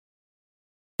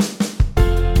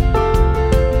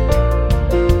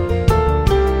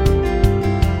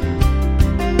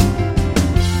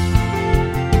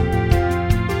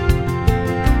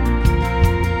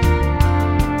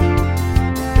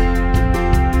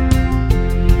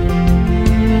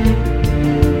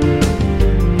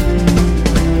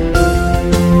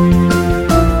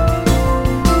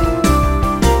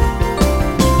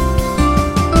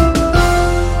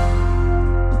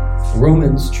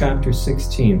through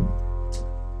 16.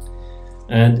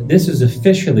 And this is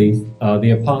officially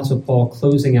the Apostle Paul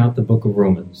closing out the book of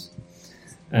Romans.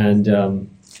 And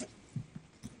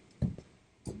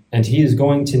he is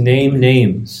going to name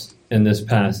names in this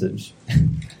passage.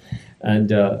 And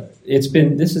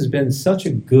this has been such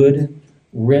a good,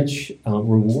 rich,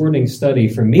 rewarding study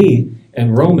for me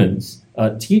in Romans,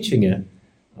 teaching it.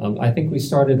 I think we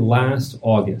started last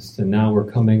August, and now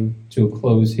we're coming to a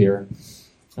close here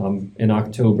in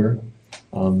October.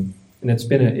 And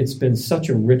it's been such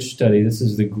a rich study. This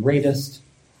is the greatest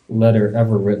letter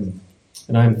ever written.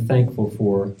 And I'm thankful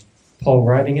for Paul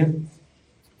writing it,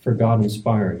 for God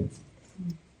inspiring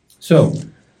it. So,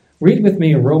 read with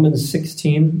me Romans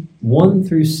 16, 1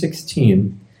 through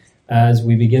 16, as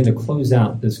we begin to close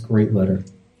out this great letter.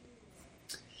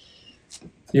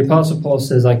 The Apostle Paul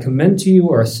says, I commend to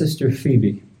you our sister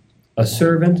Phoebe, a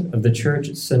servant of the church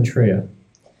at Cenchrea,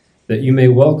 that you may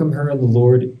welcome her in the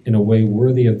Lord in a way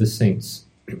worthy of the saints,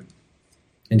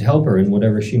 and help her in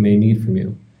whatever she may need from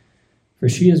you. For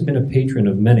she has been a patron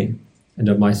of many, and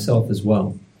of myself as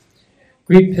well.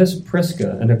 Greet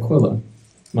Prisca and Aquila,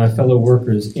 my fellow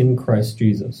workers in Christ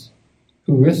Jesus,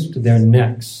 who risked their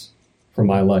necks for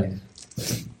my life,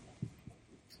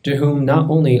 to whom not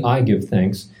only I give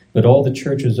thanks, but all the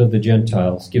churches of the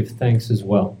Gentiles give thanks as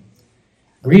well.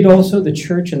 Greet also the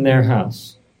church in their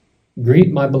house.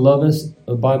 Greet my beloved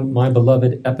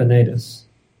Epaenetus,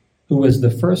 who was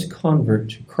the first convert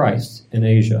to Christ in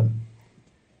Asia.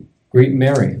 Greet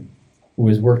Mary, who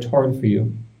has worked hard for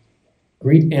you.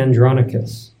 Greet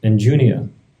Andronicus and Junia,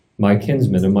 my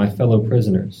kinsmen and my fellow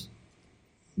prisoners.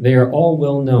 They are all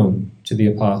well known to the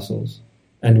apostles,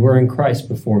 and were in Christ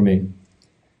before me.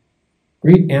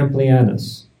 Greet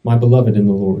Amplianus, my beloved in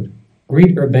the Lord.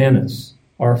 Greet Urbanus,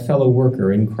 our fellow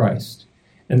worker in Christ,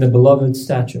 and the beloved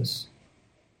Stachys.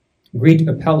 Greet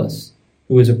Apelles,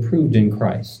 who is approved in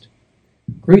Christ.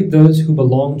 Greet those who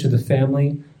belong to the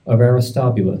family of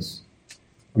Aristobulus.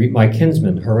 Greet my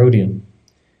kinsman Herodion.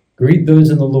 Greet those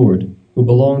in the Lord who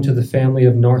belong to the family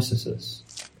of Narcissus.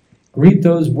 Greet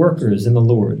those workers in the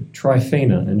Lord,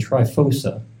 Tryphena and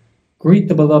Tryphosa. Greet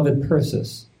the beloved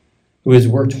Persis, who has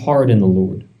worked hard in the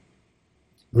Lord.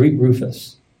 Greet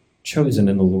Rufus, chosen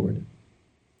in the Lord.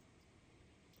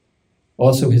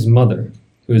 Also his mother,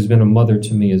 who has been a mother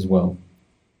to me as well.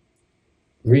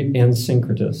 Greet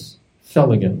Asyncritus,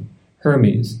 Phlegon,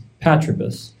 Hermes,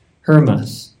 Patrobas,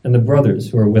 Hermas, and the brothers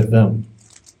who are with them.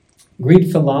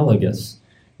 Greet Philologus,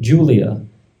 Julia,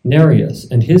 Nereus,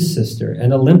 and his sister,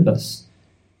 and Olympus,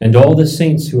 and all the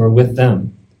saints who are with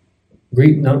them.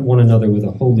 Greet not one another with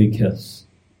a holy kiss.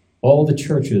 All the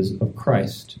churches of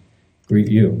Christ greet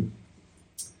you.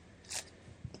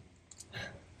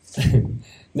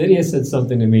 Lydia said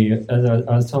something to me as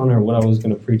I was telling her what I was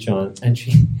going to preach on, and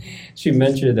she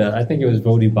mentioned that I think it was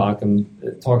Vodi Bakum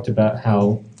talked about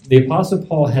how the Apostle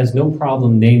Paul has no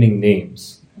problem naming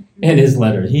names in his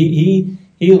letter. He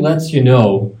lets you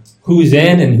know who's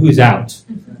in and who's out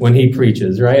when he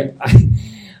preaches, right?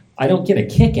 I don't get a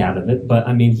kick out of it, but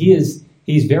I mean he's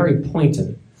very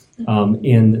pointed.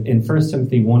 In 1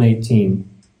 Timothy 1:18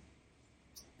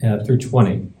 through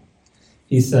 20,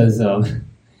 he says,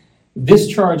 this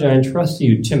charge I entrust to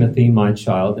you, Timothy, my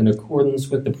child, in accordance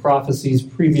with the prophecies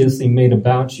previously made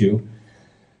about you,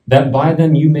 that by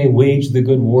them you may wage the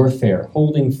good warfare,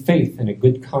 holding faith and a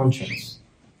good conscience.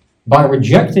 By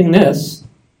rejecting this,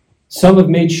 some have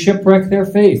made shipwreck their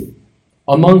faith,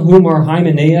 among whom are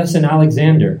Hymenaeus and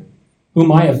Alexander, whom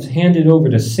I have handed over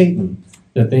to Satan,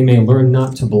 that they may learn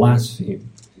not to blaspheme.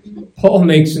 Paul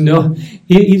makes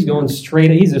he's going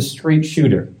straight, he's a straight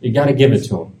shooter. You got to give it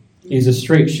to him. He's a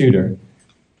straight shooter.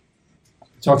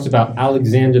 He talks about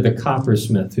Alexander the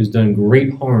coppersmith, who's done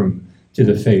great harm to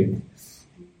the faith.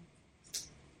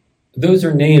 Those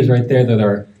are names right there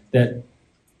that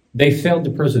they failed to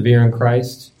persevere in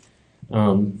Christ.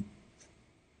 They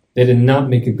did not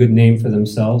make a good name for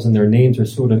themselves, and their names are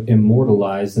sort of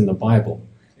immortalized in the Bible.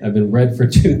 Have been read for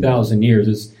 2,000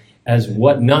 years as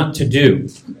what not to do.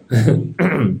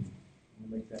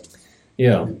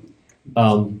 Yeah.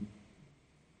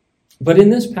 But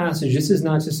in this passage, this is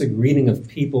not just a greeting of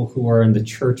people who are in the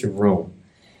Church of Rome.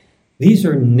 These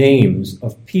are names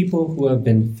of people who have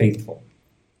been faithful.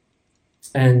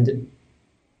 And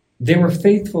they were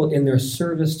faithful in their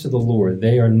service to the Lord.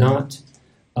 They are not,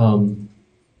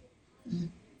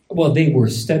 they were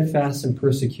steadfast in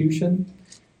persecution.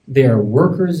 They are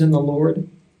workers in the Lord.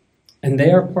 And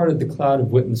they are part of the cloud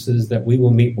of witnesses that we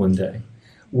will meet one day.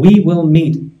 We will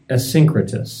meet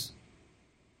Asyncritus,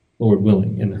 Lord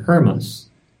willing, and Hermas,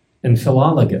 and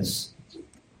Philologus.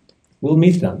 We'll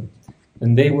meet them.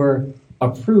 And they were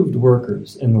approved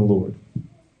workers in the Lord.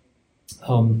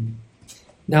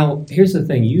 Now, here's the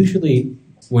thing. Usually,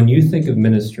 when you think of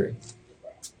ministry,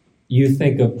 you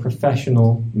think of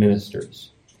professional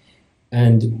ministers.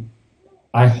 And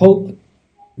I hope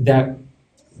that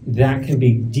can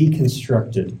be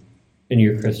deconstructed in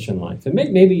your Christian life. And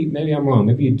maybe I'm wrong.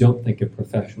 Maybe you don't think of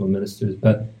professional ministers,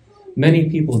 but many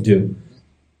people do.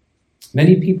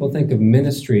 Many people think of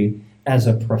ministry as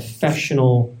a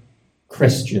professional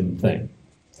Christian thing.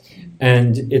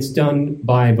 And it's done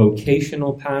by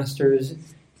vocational pastors.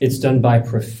 It's done by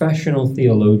professional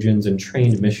theologians and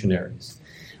trained missionaries.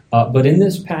 But in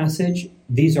this passage,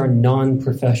 these are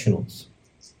non-professionals,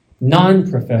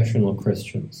 non-professional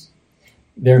Christians.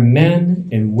 They're men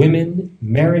and women,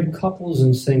 married couples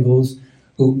and singles,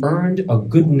 who earned a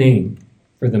good name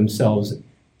for themselves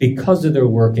because of their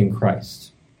work in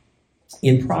Christ.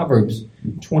 In Proverbs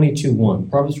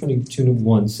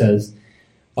 22:1 says,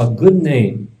 "A good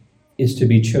name is to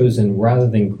be chosen rather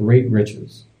than great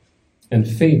riches, and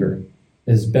favor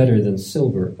is better than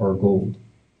silver or gold."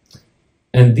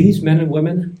 And these men and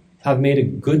women have made a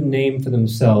good name for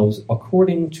themselves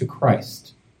according to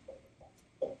Christ.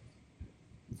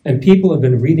 And people have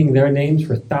been reading their names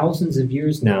for thousands of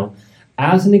years now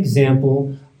as an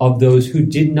example of those who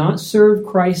did not serve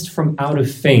Christ from out of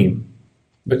fame,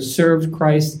 but served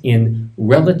Christ in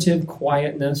relative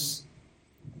quietness,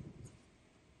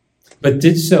 but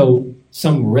did so,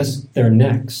 some risked their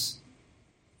necks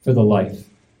for the life,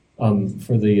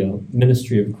 for the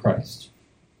ministry of Christ.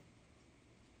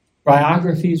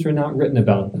 Biographies were not written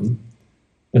about them,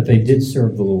 but they did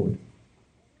serve the Lord.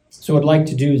 So what I'd like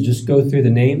to do is just go through the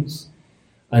names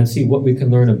and see what we can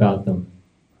learn about them.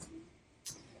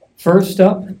 First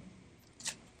up,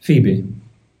 Phoebe.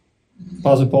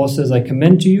 Apostle Paul says, "I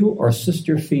commend to you our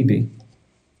sister Phoebe,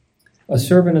 a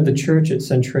servant of the church at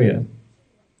Cenchrea."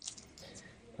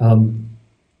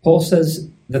 Paul says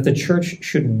that the church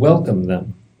should welcome her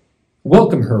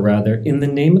in the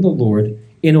name of the Lord,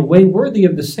 in a way worthy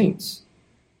of the saints,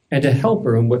 and to help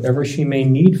her in whatever she may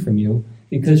need from you,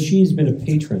 because she's been a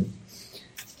patron.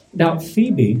 Now,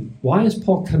 Phoebe, why is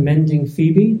Paul commending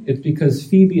Phoebe? It's because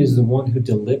Phoebe is the one who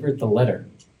delivered the letter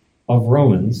of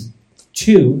Romans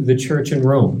to the church in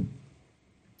Rome.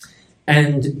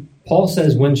 And Paul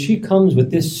says when she comes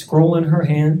with this scroll in her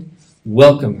hand,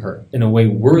 welcome her in a way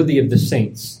worthy of the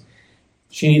saints.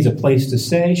 She needs a place to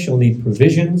stay. She'll need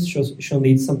provisions. She'll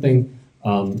need something.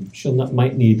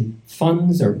 Might need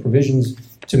funds or provisions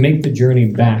to make the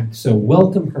journey back. So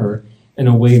welcome her in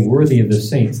a way worthy of the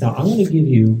saints. Now, I'm going to give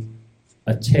you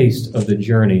a taste of the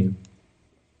journey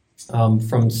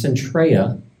from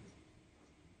Cenchrea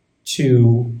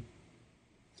to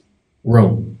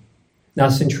Rome. Now,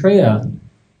 Cenchrea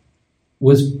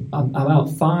was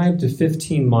about 5 to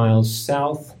 15 miles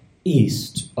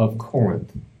southeast of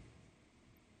Corinth.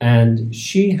 And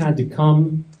she had to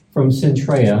come from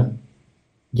Cenchrea,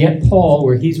 get Paul,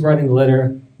 where he's writing the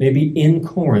letter, maybe in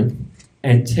Corinth,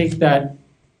 and take that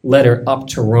letter up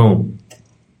to Rome.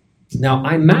 Now,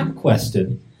 I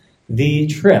MapQuested the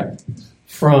trip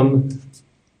from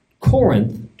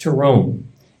Corinth to Rome,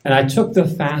 and I took the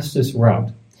fastest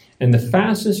route. And the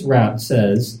fastest route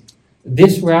says,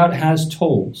 this route has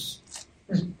tolls.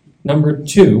 Number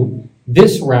 2,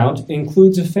 this route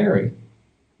includes a ferry.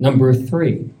 Number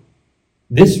 3,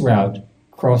 this route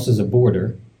crosses a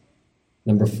border.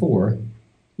 Number 4,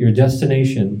 your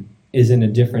destination is in a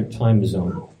different time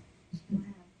zone.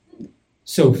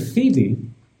 So Phoebe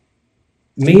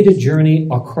made a journey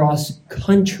across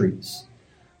countries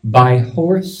by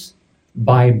horse,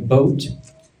 by boat,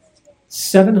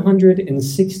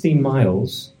 760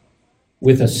 miles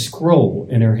with a scroll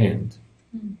in her hand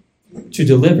to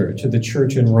deliver to the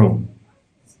church in Rome.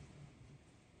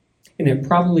 And it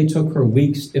probably took her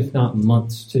weeks, if not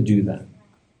months, to do that.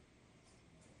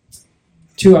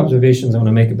 2 observations I want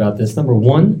to make about this. Number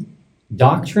 1,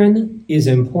 doctrine is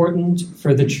important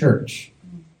for the church.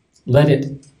 Let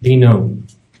it be known.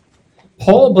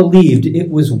 Paul believed it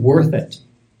was worth it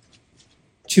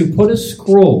to put a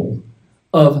scroll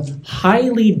of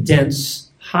highly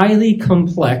dense, highly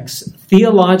complex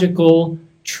theological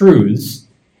truths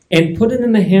and put it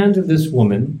in the hand of this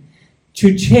woman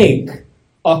to take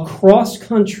across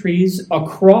countries,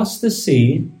 across the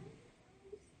sea,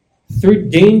 through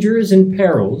dangers and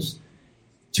perils,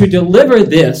 to deliver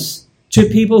this to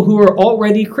people who are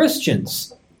already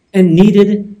Christians and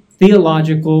needed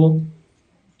theological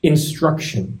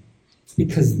instruction,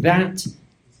 because that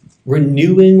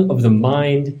renewing of the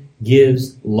mind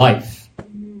gives life.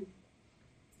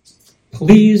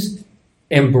 Please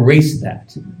embrace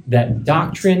that. That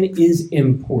doctrine is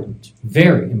important,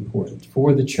 very important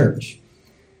for the church.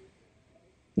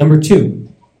 Number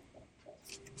two,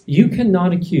 you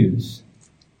cannot accuse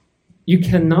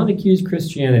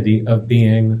Christianity of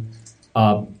being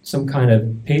some kind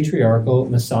of patriarchal,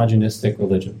 misogynistic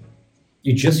religion.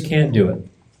 You just can't do it.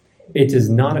 It does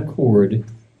not accord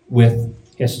with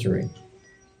history.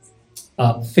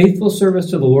 Faithful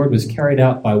service to the Lord was carried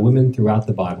out by women throughout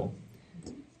the Bible.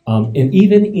 And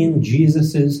even in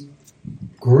Jesus's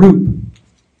group,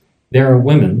 there are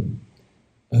women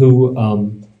who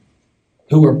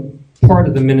were part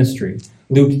of the ministry.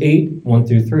 Luke 8, 1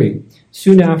 through 3.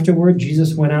 Soon afterward,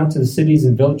 Jesus went out to the cities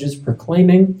and villages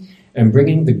proclaiming and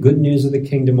bringing the good news of the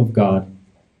kingdom of God.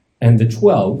 And the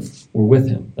 12 were with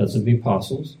him, those are the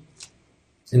apostles.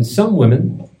 And some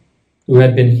women who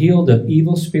had been healed of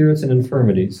evil spirits and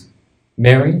infirmities,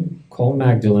 Mary, called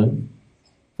Magdalene,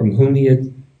 from whom he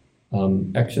had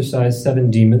exorcised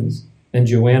 7 demons, and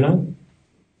Joanna,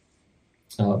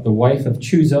 the wife of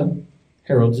Chuza,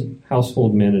 Herod's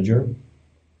household manager,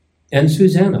 and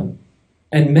Susanna,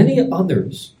 and many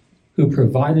others who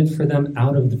provided for them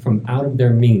from out of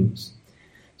their means.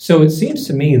 So it seems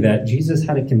to me that Jesus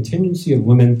had a contingency of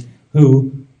women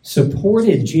who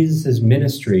supported Jesus'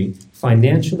 ministry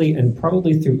financially and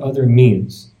probably through other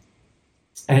means.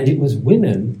 And it was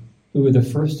women who were the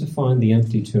first to find the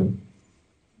empty tomb.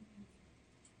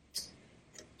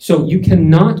 So you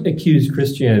cannot accuse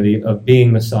Christianity of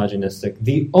being misogynistic.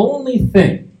 The only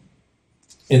thing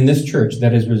in this church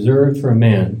that is reserved for a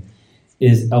man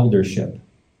is eldership.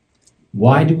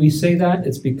 Why do we say that?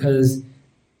 It's because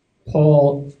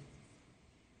Paul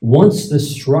wants the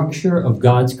structure of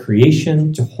God's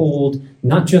creation to hold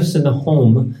not just in the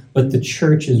home, but the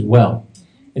church as well.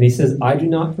 And he says, I do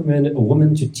not permit a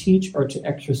woman to teach or to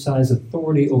exercise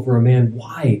authority over a man.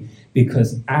 Why?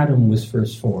 Because Adam was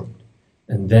first formed,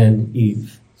 and then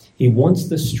Eve. He wants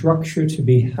the structure to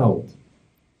be held.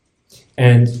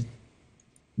 And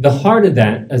the heart of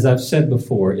that, as I've said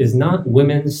before, is not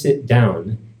women sit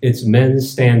down, it's men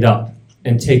stand up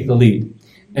and take the lead.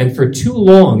 And for too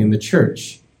long in the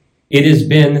church,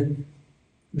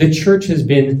 the church has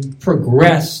been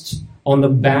progressed on the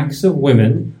backs of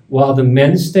women while the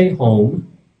men stay home,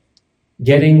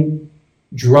 getting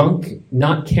drunk,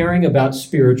 not caring about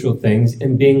spiritual things,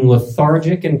 and being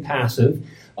lethargic and passive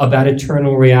about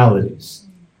eternal realities.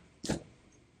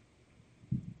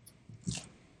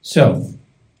 So,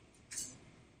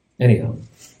 anyhow,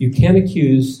 you can't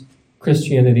accuse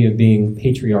Christianity of being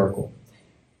patriarchal.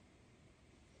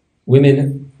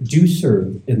 Women do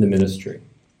serve in the ministry.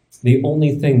 The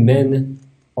only thing men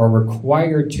are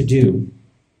required to do,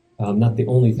 not the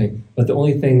only thing, but the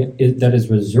only thing that is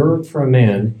reserved for a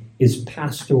man is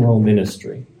pastoral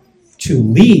ministry, to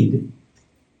lead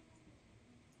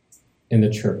in the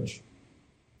church.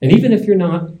 And even if you're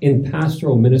not in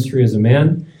pastoral ministry as a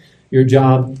man, your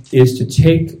job is to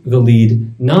take the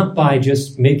lead, not by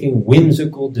just making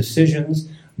whimsical decisions,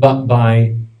 but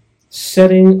by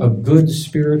setting a good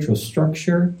spiritual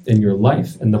structure in your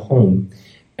life and the home,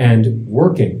 and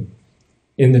working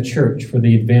in the church for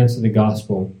the advance of the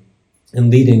gospel, and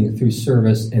leading through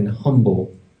service and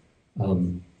humble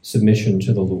submission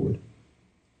to the Lord.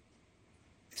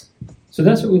 So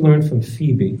that's what we learned from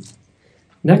Phoebe.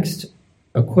 Next,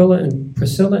 Priscilla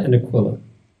and Aquila.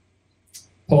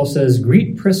 Paul says,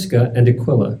 greet Prisca and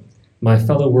Aquila, my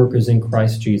fellow workers in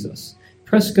Christ Jesus.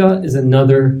 Prisca is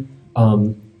another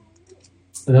kind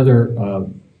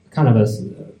of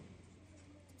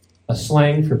a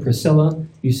slang for Priscilla.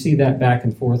 You see that back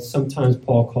and forth. Sometimes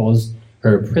Paul calls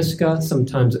her Prisca,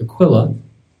 sometimes Aquila.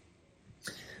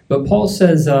 But Paul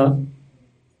says,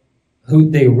 who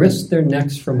they risked their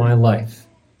necks for my life,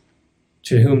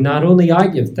 to whom not only I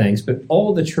give thanks, but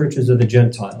all the churches of the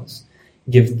Gentiles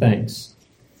give thanks.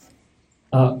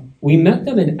 We met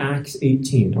them in Acts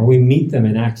 18, or we meet them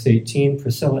in Acts 18.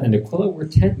 Priscilla and Aquila were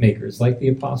tent makers, like the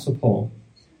Apostle Paul.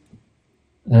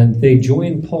 And they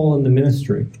joined Paul in the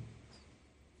ministry.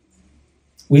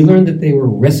 We learned that they were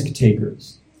risk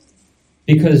takers,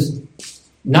 because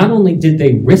not only did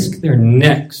they risk their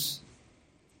necks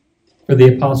for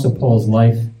the Apostle Paul's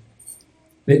life,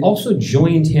 they also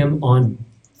joined him on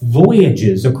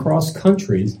voyages across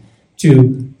countries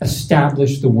to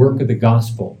establish the work of the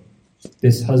gospel,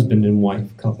 this husband and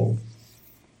wife couple.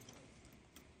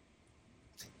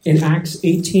 In Acts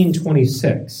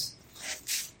 18:26,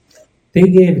 they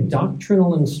gave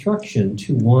doctrinal instruction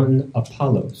to one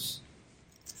Apollos.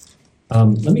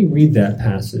 Let me read that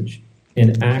passage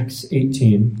in Acts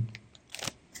 18,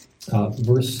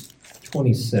 verse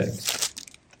 26.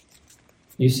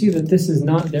 You see that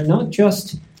they're not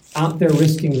just out there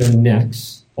risking their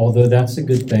necks, although that's a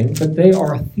good thing, but they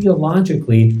are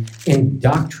theologically and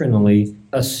doctrinally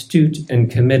astute and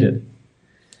committed.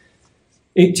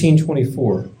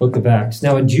 1824, Book of Acts.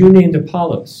 Now a Jew named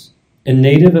Apollos, a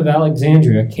native of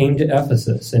Alexandria, came to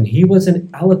Ephesus, and he was an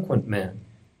eloquent man,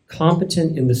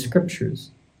 competent in the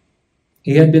Scriptures.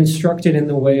 He had been instructed in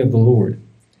the way of the Lord,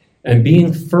 and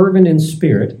being fervent in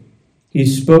spirit, he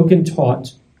spoke and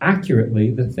taught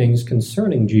accurately the things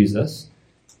concerning Jesus,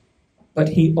 but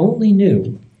he only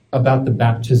knew about the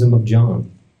baptism of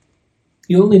John.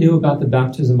 He only knew about the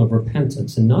baptism of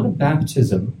repentance, and not a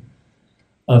baptism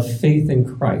of faith in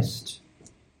Christ,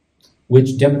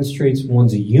 which demonstrates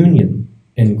one's union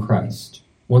in Christ.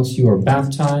 Once you are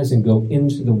baptized and go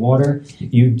into the water,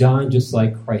 you die just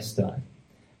like Christ died,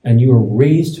 and you are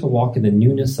raised to walk in the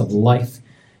newness of life.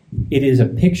 It is a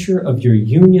picture of your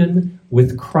union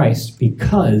with Christ,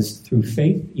 because through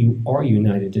faith you are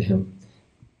united to him.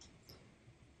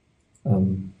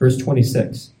 Verse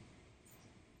 26.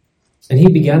 And he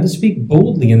began to speak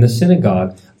boldly in the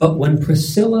synagogue, but when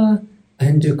Priscilla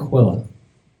and Aquila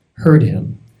heard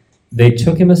him, they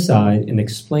took him aside and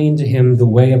explained to him the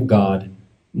way of God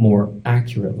more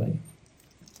accurately.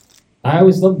 I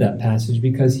always love that passage,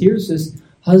 because here's this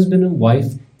husband and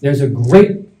wife. There's a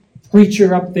great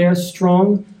preacher up there,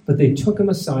 strong, but they took him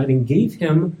aside and gave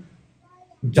him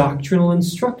doctrinal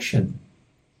instruction.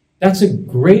 That's a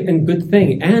great and good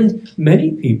thing. And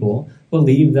many people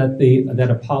believe that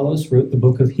Apollos wrote the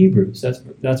book of Hebrews.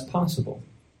 That's possible.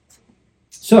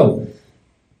 So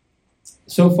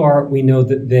far we know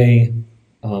that they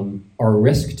are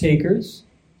risk takers.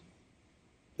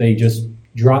 They just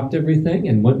dropped everything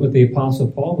and went with the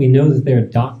Apostle Paul. We know that they're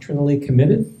doctrinally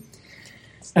committed.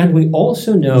 And we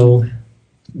also know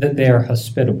that they are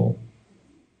hospitable.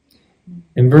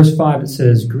 In verse 5 it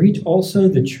says, "Greet also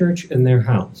the church in their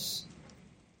house."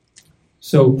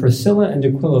 So Priscilla and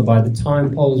Aquila, by the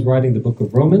time Paul is writing the book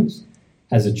of Romans,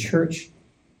 has a church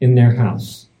in their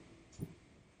house.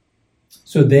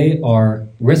 So they are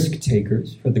risk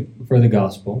takers for the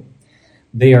gospel.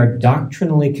 They are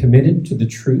doctrinally committed to the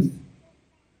truth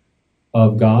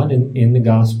of God in the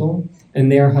gospel, and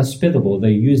they are hospitable.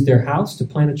 They use their house to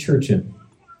plant a church in.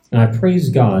 And I praise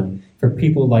God for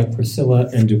people like Priscilla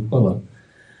and Aquila.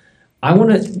 I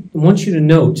want you to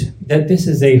note that this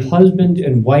is a husband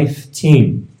and wife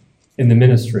team in the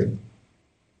ministry.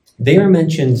 They are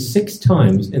mentioned 6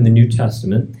 times in the New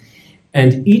Testament,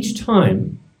 and each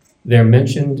time they're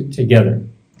mentioned together.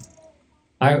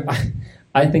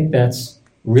 I think that's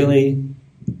really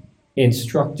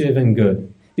instructive and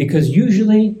good, because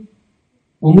usually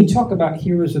when we talk about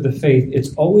heroes of the faith,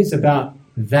 it's always about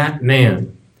that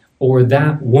man or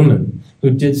that woman who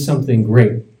did something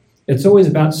great. It's always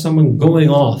about someone going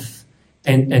off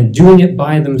and doing it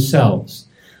by themselves.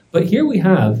 But here we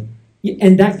have,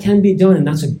 and that can be done, and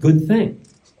that's a good thing.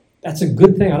 That's a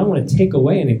good thing. I don't want to take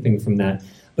away anything from that.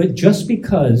 But just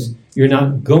because you're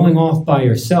not going off by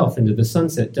yourself into the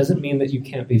sunset doesn't mean that you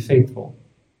can't be faithful.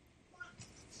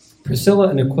 Priscilla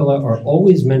and Aquila are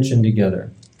always mentioned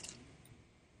together.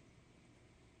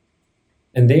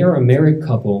 And they are a married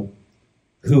couple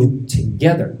who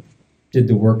together did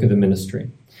the work of the ministry.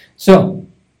 So,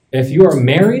 if you are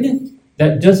married,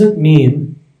 that doesn't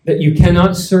mean that you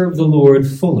cannot serve the Lord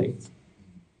fully.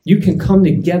 You can come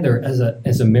together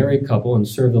as a married couple and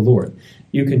serve the Lord.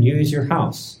 You can use your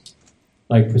house,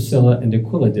 like Priscilla and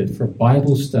Aquila did, for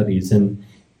Bible studies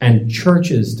and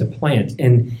churches to plant,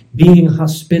 and being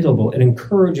hospitable and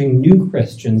encouraging new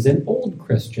Christians and old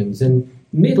Christians and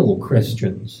middle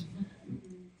Christians.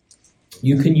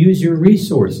 You can use your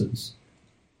resources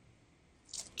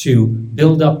to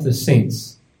build up the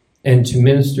saints and to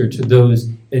minister to those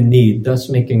in need, thus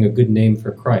making a good name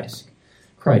for Christ.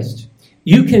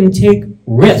 You can take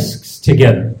risks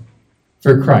together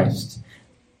for Christ.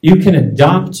 You can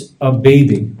adopt a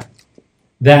baby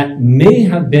that may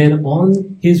have been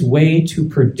on his way to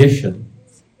perdition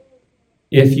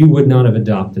if you would not have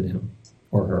adopted him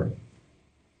or her,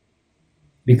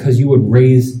 because you would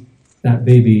raise that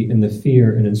baby in the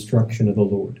fear and instruction of the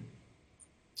Lord.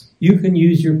 You can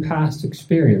use your past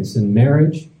experience in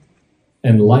marriage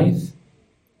and life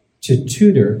to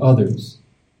tutor others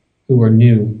who are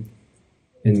new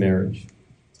in marriage.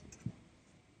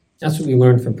 That's what we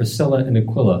learned from Priscilla and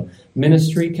Aquila.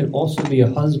 Ministry can also be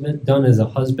done as a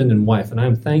husband and wife. And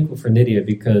I'm thankful for Nydia,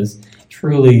 because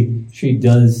truly she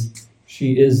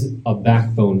is a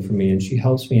backbone for me, and she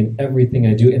helps me in everything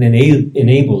I do and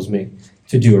enables me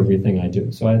to do everything I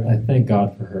do. So I thank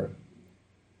God for her.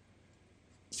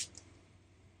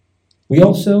 We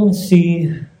also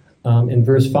see in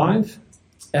verse 5,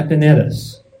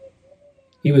 Epaenetus.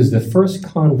 He was the first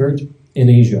convert in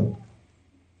Asia.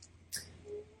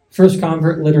 First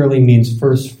convert literally means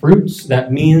first fruits.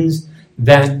 That means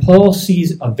that Paul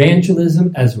sees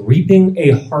evangelism as reaping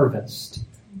a harvest.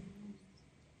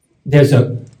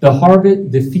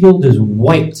 The field is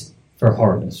white for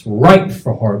harvest, ripe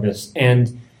for harvest,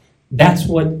 and that's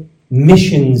what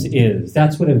missions is.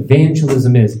 That's what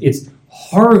evangelism is. It's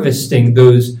harvesting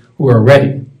those who are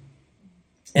ready.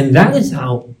 And that is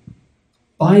how,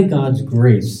 by God's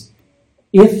grace,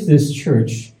 if this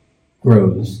church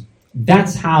grows,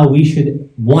 that's how we should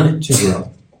want it to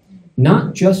grow.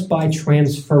 Not just by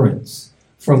transference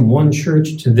from one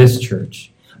church to this church,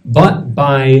 but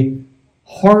by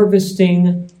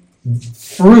harvesting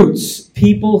fruits,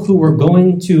 people who are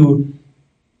going to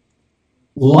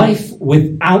life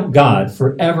without God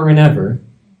forever and ever,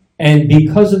 and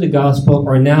because of the gospel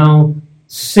are now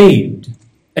saved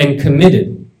and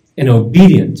committed and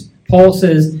obedient. Paul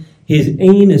says his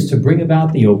aim is to bring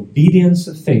about the obedience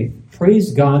of faith.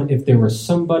 Praise God if there was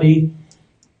somebody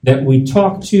that we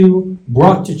talked to,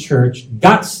 brought to church,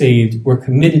 got saved, were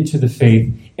committed to the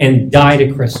faith, and died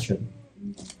a Christian.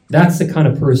 That's the kind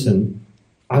of person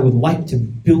I would like to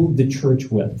build the church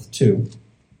with, too.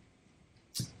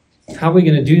 How are we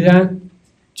going to do that?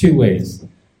 Two ways.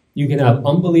 You can have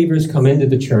unbelievers come into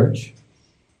the church,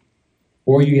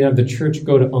 or you can have the church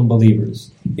go to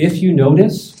unbelievers. If you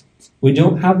notice, we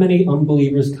don't have many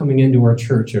unbelievers coming into our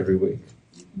church every week.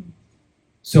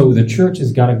 So the church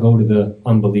has got to go to the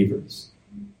unbelievers.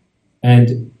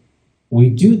 And we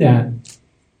do that.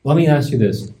 Let me ask you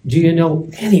this. Do you know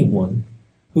anyone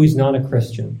who's not a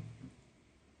Christian?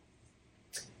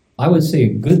 I would say a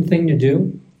good thing to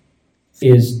do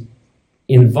is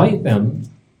invite them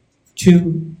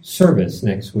to service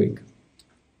next week.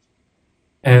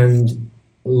 And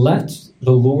let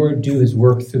the Lord do his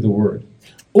work through the word.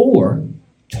 Or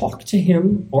talk to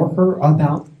him or her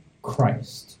about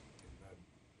Christ.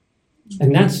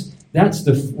 And that's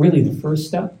really the first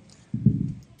step.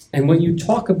 And when you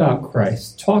talk about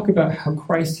Christ, talk about how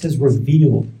Christ has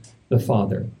revealed the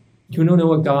Father. Do you know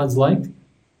what God's like?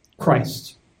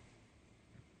 Christ.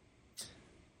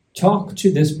 Talk to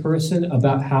this person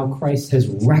about how Christ has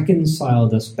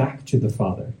reconciled us back to the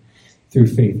Father through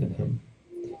faith in him.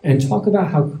 And talk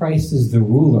about how Christ is the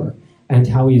ruler and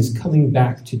how he is coming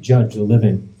back to judge the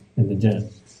living and the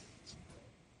dead.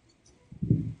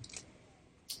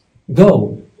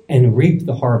 Go and reap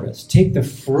the harvest. Take the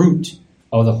fruit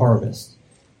of the harvest.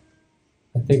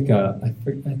 I don't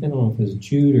know if it was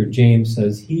Jude or James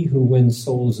says, he who wins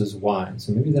souls is wise.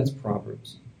 So maybe that's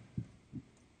Proverbs.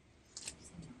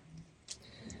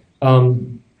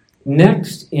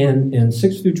 Next, in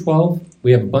 6 through 12,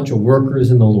 we have a bunch of workers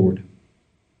in the Lord.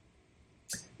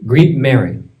 Greet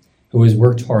Mary, who has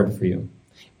worked hard for you.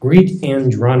 Greet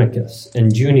Andronicus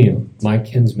and Junia, my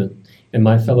kinsmen, and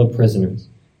my fellow prisoners.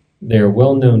 They are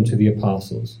well known to the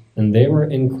apostles, and they were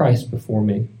in Christ before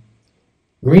me.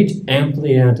 Greet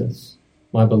Ampliatus,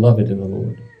 my beloved in the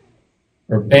Lord.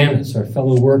 Urbanus, our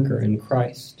fellow worker in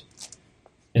Christ.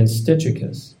 And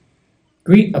Stichicus.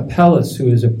 Greet Apelles, who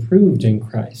is approved in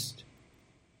Christ.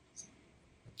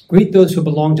 Greet those who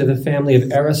belong to the family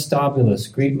of Aristobulus.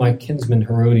 Greet my kinsman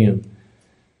Herodian.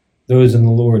 Those in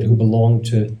the Lord who belong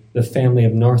to the family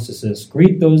of Narcissus.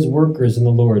 Greet those workers in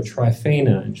the Lord,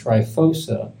 Tryphena and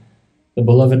Tryphosa, the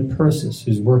beloved Persis,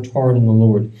 who's worked hard in the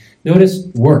Lord. Notice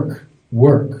work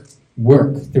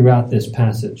throughout this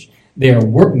passage.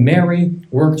 Mary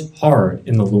worked hard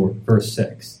in the Lord, verse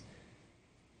 6.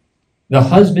 The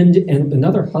husband and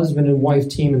another husband and wife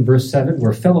team in verse 7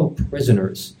 were fellow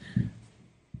prisoners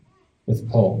with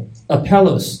Paul.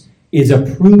 Apelles is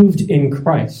approved in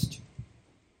Christ.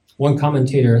 One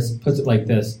commentator puts it like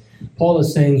this. Paul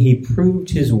is saying he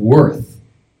proved his worth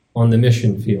on the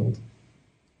mission field.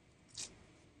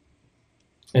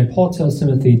 And Paul tells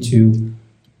Timothy to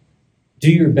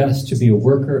do your best to be a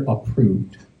worker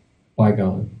approved by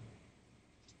God.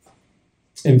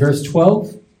 In verse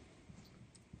 12,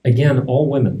 again, all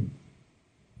women.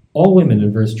 All women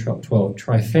in verse 12.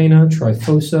 Tryphena,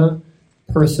 Tryphosa,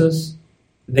 Persis,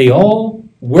 they all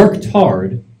worked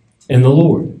hard in the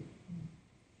Lord.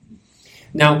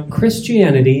 Now,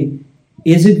 Christianity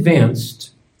is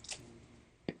advanced.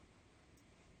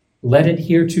 Let it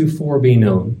heretofore be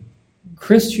known.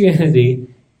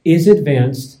 Christianity is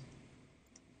advanced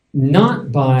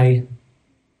not by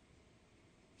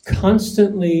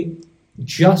constantly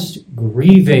just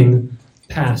grieving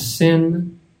past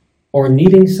sin or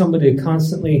needing somebody to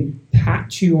constantly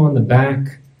pat you on the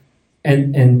back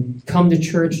and come to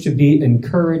church to be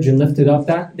encouraged and lifted up.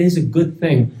 That is a good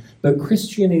thing. But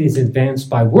Christianity is advanced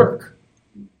by work.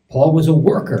 Paul was a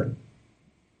worker.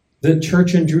 The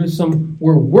church in Jerusalem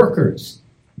were workers.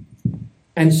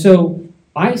 And so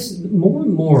more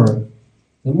and more,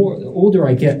 the older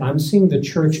I get, I'm seeing the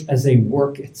church as a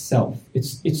work itself.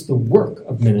 It's the work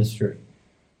of ministry.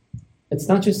 It's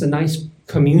not just a nice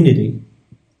community.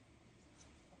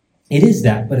 It is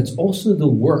that, but it's also the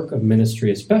work of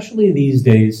ministry, especially these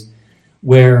days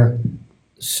where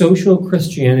social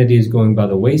Christianity is going by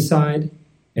the wayside,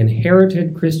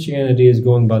 inherited Christianity is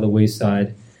going by the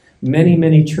wayside. Many,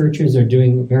 many churches are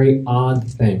doing very odd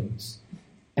things.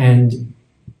 And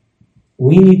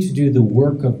we need to do the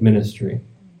work of ministry.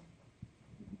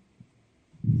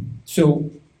 So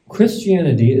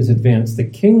Christianity is advanced. The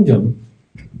kingdom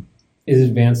is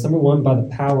advanced, number one, by the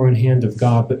power and hand of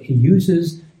God, but he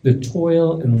uses the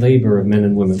toil and labor of men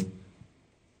and women.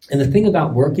 And the thing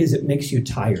about work is it makes you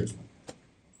tired.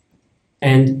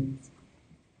 And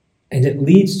it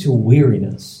leads to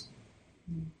weariness.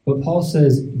 But Paul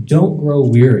says, don't grow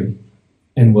weary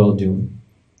in well-doing,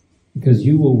 because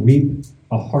you will reap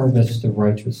a harvest of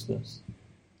righteousness.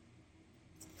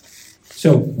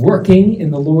 So working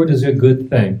in the Lord is a good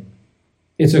thing.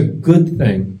 It's a good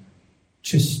thing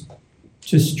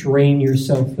to strain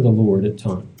yourself for the Lord at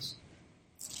times.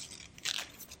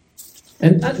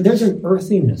 And there's an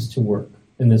earthiness to work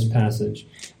in this passage.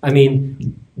 I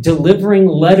mean, delivering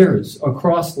letters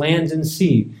across land and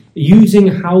sea, using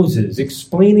houses,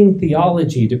 explaining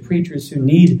theology to preachers who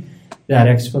need that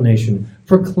explanation,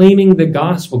 proclaiming the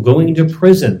gospel, going to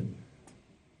prison.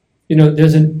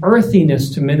 There's an earthiness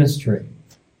to ministry,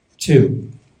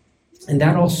 too. And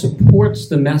that all supports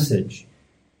the message.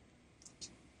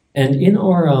 And in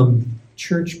our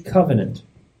church covenant,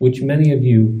 which many of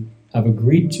you have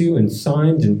agreed to and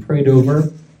signed and prayed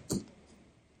over,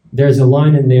 there's a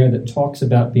line in there that talks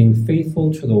about being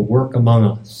faithful to the work among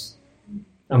us.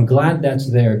 I'm glad that's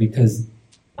there because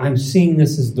I'm seeing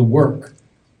this as the work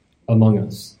among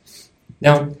us.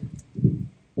 Now,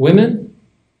 women,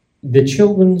 the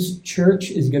children's church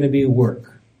is going to be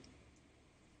work.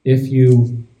 If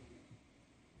you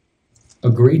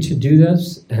agree to do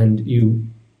this and you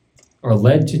are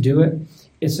led to do it,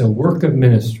 it's a work of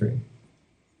ministry.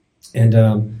 And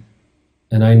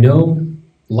I know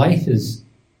life is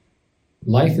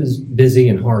busy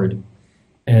and hard,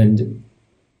 and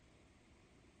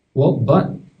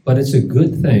but it's a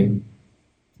good thing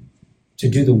to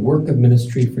do the work of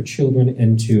ministry for children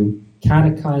and to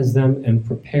catechize them and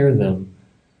prepare them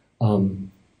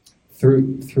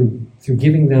through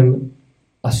giving them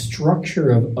a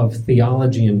structure of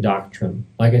theology and doctrine.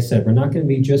 Like I said, we're not going to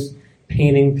be just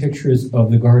painting pictures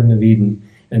of the Garden of Eden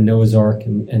and Noah's Ark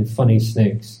and funny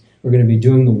snakes. We're going to be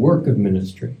doing the work of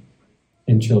ministry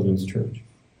in children's church.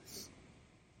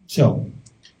 So,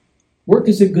 work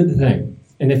is a good thing.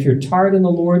 And if you're tired in the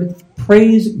Lord,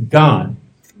 praise God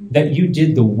that you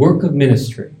did the work of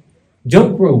ministry.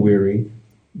 Don't grow weary.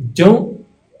 Don't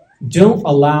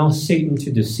allow Satan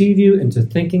to deceive you into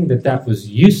thinking that was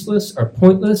useless or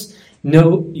pointless.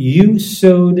 No, you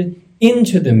sowed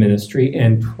into the ministry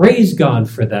and praise God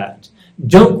for that.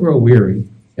 Don't grow weary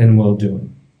in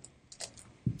well-doing.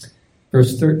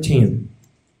 Verse 13,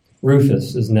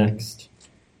 Rufus is next.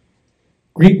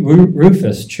 Greet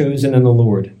Rufus, chosen in the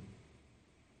Lord.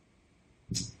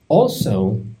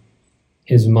 Also,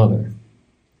 his mother,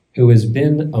 who has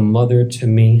been a mother to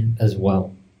me as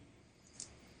well.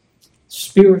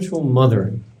 Spiritual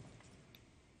mothering.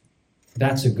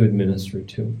 That's a good ministry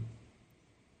too.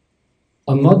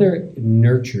 A mother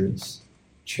nurtures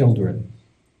children.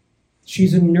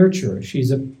 She's a nurturer.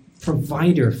 She's a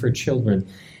provider for children.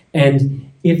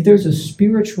 And if there's a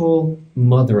spiritual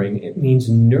mothering, it means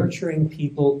nurturing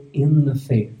people in the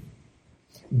faith.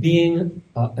 Being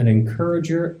an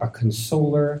encourager, a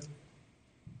consoler,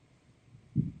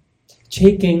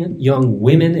 taking young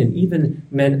women and even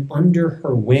men under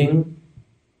her wing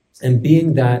and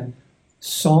being that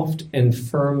soft and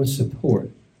firm support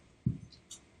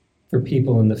for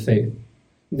people in the faith.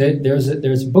 There's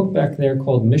a book back there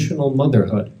called Missional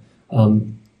Motherhood.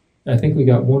 I think we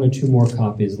got 1 or 2 more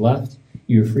copies left.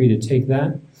 You're free to take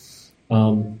that.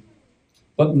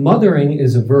 But mothering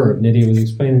is a verb. Nydia was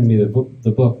explaining to me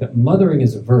the book that mothering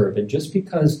is a verb. And just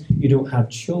because you don't have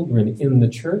children in the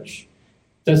church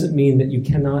doesn't mean that you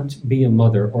cannot be a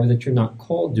mother or that you're not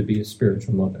called to be a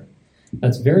spiritual mother.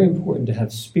 That's very important to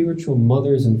have spiritual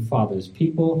mothers and fathers,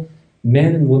 people,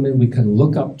 men and women we can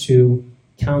look up to,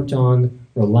 count on,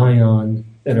 rely on,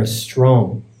 that are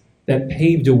strong, that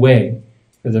paved a way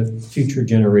for the future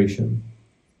generation.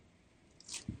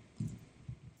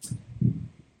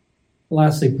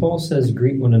 Lastly, Paul says,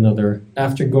 greet one another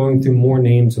after going through more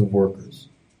names of workers.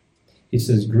 He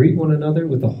says, greet one another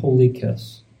with a holy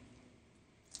kiss.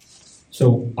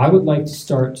 So I would like to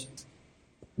start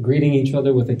greeting each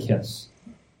other with a kiss.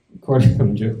 According,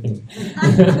 I'm joking.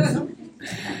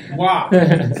 Wow.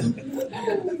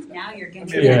 Now you're getting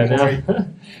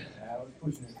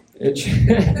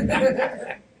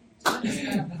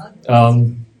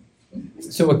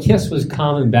So a kiss was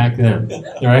common back then,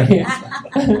 right?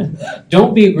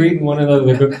 Don't be greeting one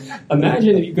another.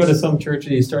 Imagine if you go to some church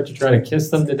and you start to try to kiss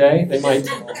them today. They might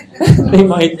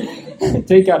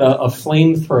take out a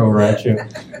flamethrower at you.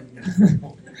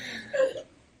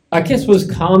 A kiss was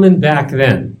common back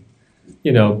then.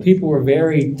 People were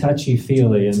very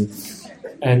touchy-feely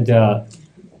and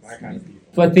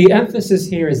but the emphasis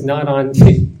here is not on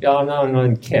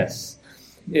kiss.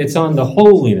 It's on the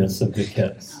holiness of the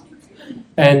kiss.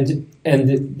 And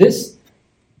this,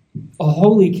 a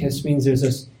holy kiss means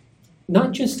there's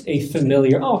not just a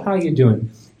familiar, oh, how you doing?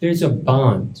 There's a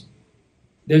bond.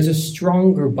 There's a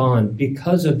stronger bond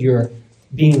because of your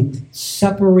being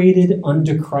separated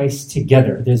under Christ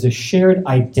together. There's a shared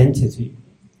identity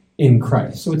in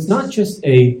Christ. So it's not just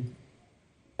a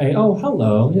oh,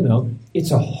 hello,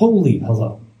 it's a holy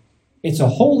hello. It's a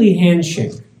holy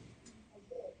handshake.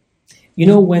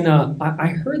 When I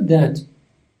heard that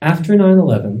after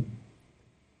 9/11,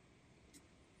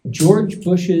 George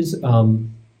Bush's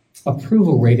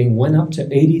approval rating went up to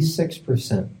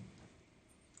 86%.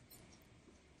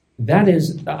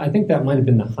 I think that might have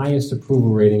been the highest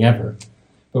approval rating ever.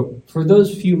 But for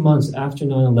those few months after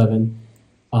 9/11,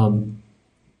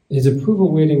 his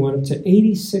approval rating went up to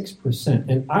 86%.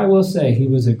 And I will say he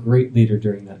was a great leader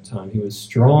during that time. He was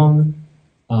strong.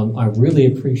 I really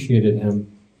appreciated him.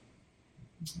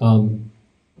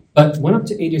 But went up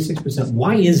to 86%.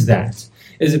 Why is that?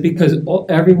 Is it because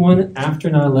everyone after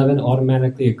 9/11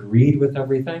 automatically agreed with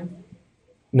everything?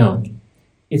 No.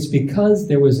 It's because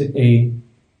there was a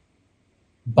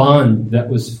bond that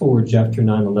was forged after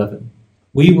 9/11.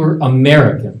 We were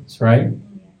Americans, right?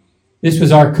 This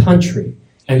was our country.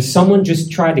 And someone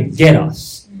just tried to get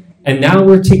us. And now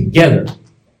we're together.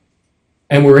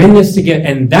 And we're in this together.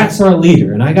 And that's our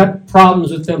leader. And I got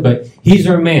problems with him, but he's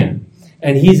our man.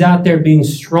 And he's out there being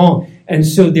strong. And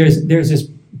so there's this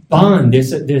bond,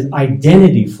 there's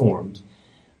identity formed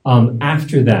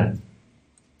after that.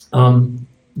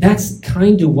 That's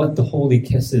kind of what the holy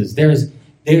kiss is. There's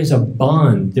a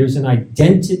bond, there's an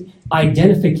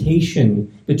identification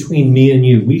between me and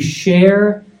you. We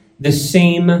share the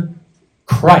same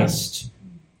Christ.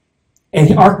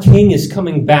 And our King is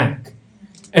coming back.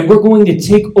 And we're going to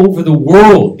take over the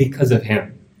world because of him.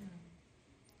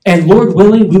 And Lord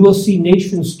willing, we will see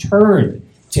nations turn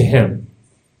to him.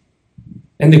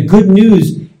 And the good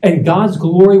news and God's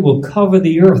glory will cover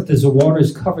the earth as the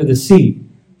waters cover the sea.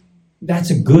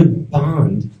 That's a good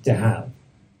bond to have.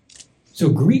 So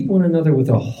greet one another with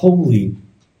a holy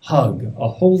hug, a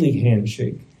holy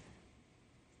handshake.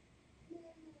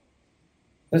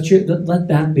 Let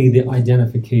that be the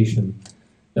identification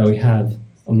that we have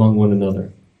among one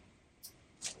another.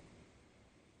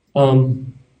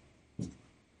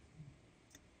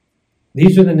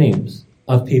 These are the names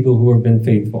of people who have been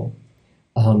faithful.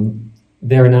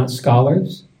 They are not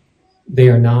scholars. They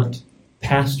are not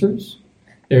pastors.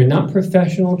 They are not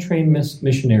professional trained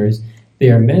missionaries. They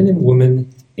are men and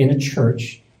women in a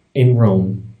church in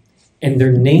Rome. And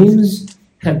their names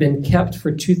have been kept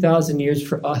for 2,000 years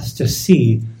for us to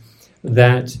see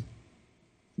that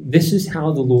this is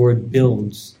how the Lord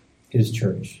builds his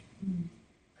church.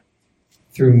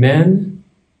 Through men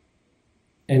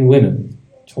and women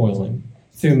toiling.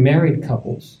 Through married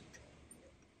couples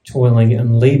toiling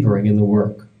and laboring in the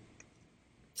work.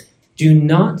 Do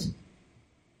not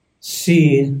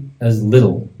see as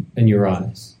little in your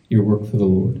eyes your work for the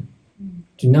Lord.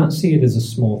 Do not see it as a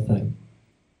small thing.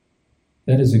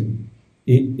 It is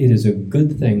a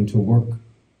good thing to work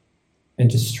and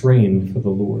to strain for the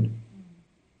Lord.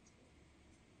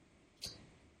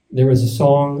 There was a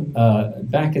song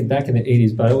back in the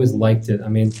 80s, but I always liked it.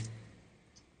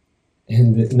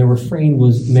 And the refrain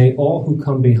was, "May all who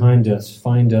come behind us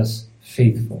find us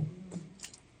faithful."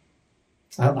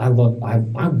 I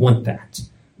want that.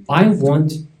 I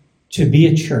want to be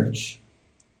a church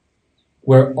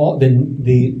where all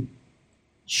the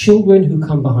children who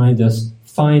come behind us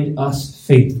find us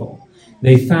faithful.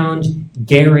 They found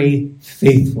Gary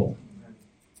faithful.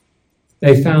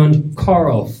 They found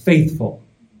Carl faithful.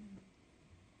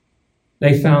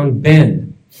 They found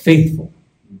Ben faithful.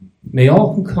 May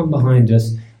all who come behind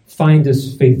us find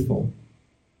us faithful.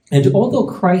 And although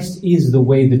Christ is the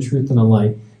way, the truth, and the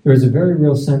light, there is a very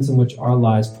real sense in which our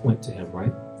lives point to him,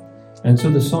 right? And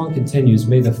so the song continues,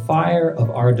 "May the fire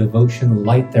of our devotion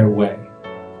light their way.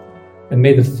 And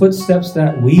may the footsteps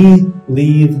that we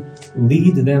leave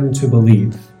lead them to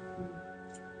believe.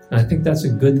 And I think that's a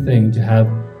good thing, to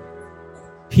have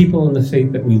people in the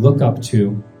faith that we look up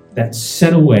to that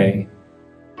set away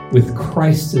with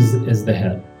Christ as the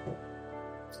head.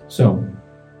 So,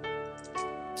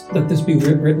 let this be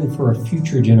written for a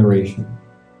future generation.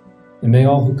 And may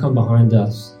all who come behind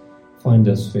us find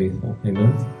us faithful.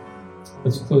 Amen.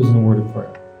 Let's close in a word of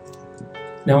prayer.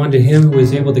 Now unto him who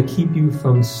is able to keep you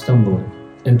from stumbling,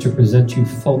 and to present you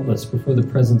faultless before the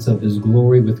presence of his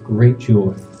glory with great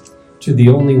joy, to the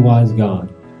only wise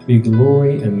God, be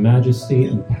glory and majesty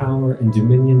and power and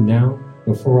dominion now,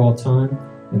 before all time,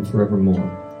 and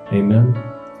forevermore. Amen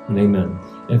and amen.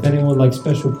 If anyone would like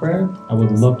special prayer, I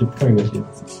would love to pray with you.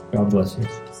 God bless you.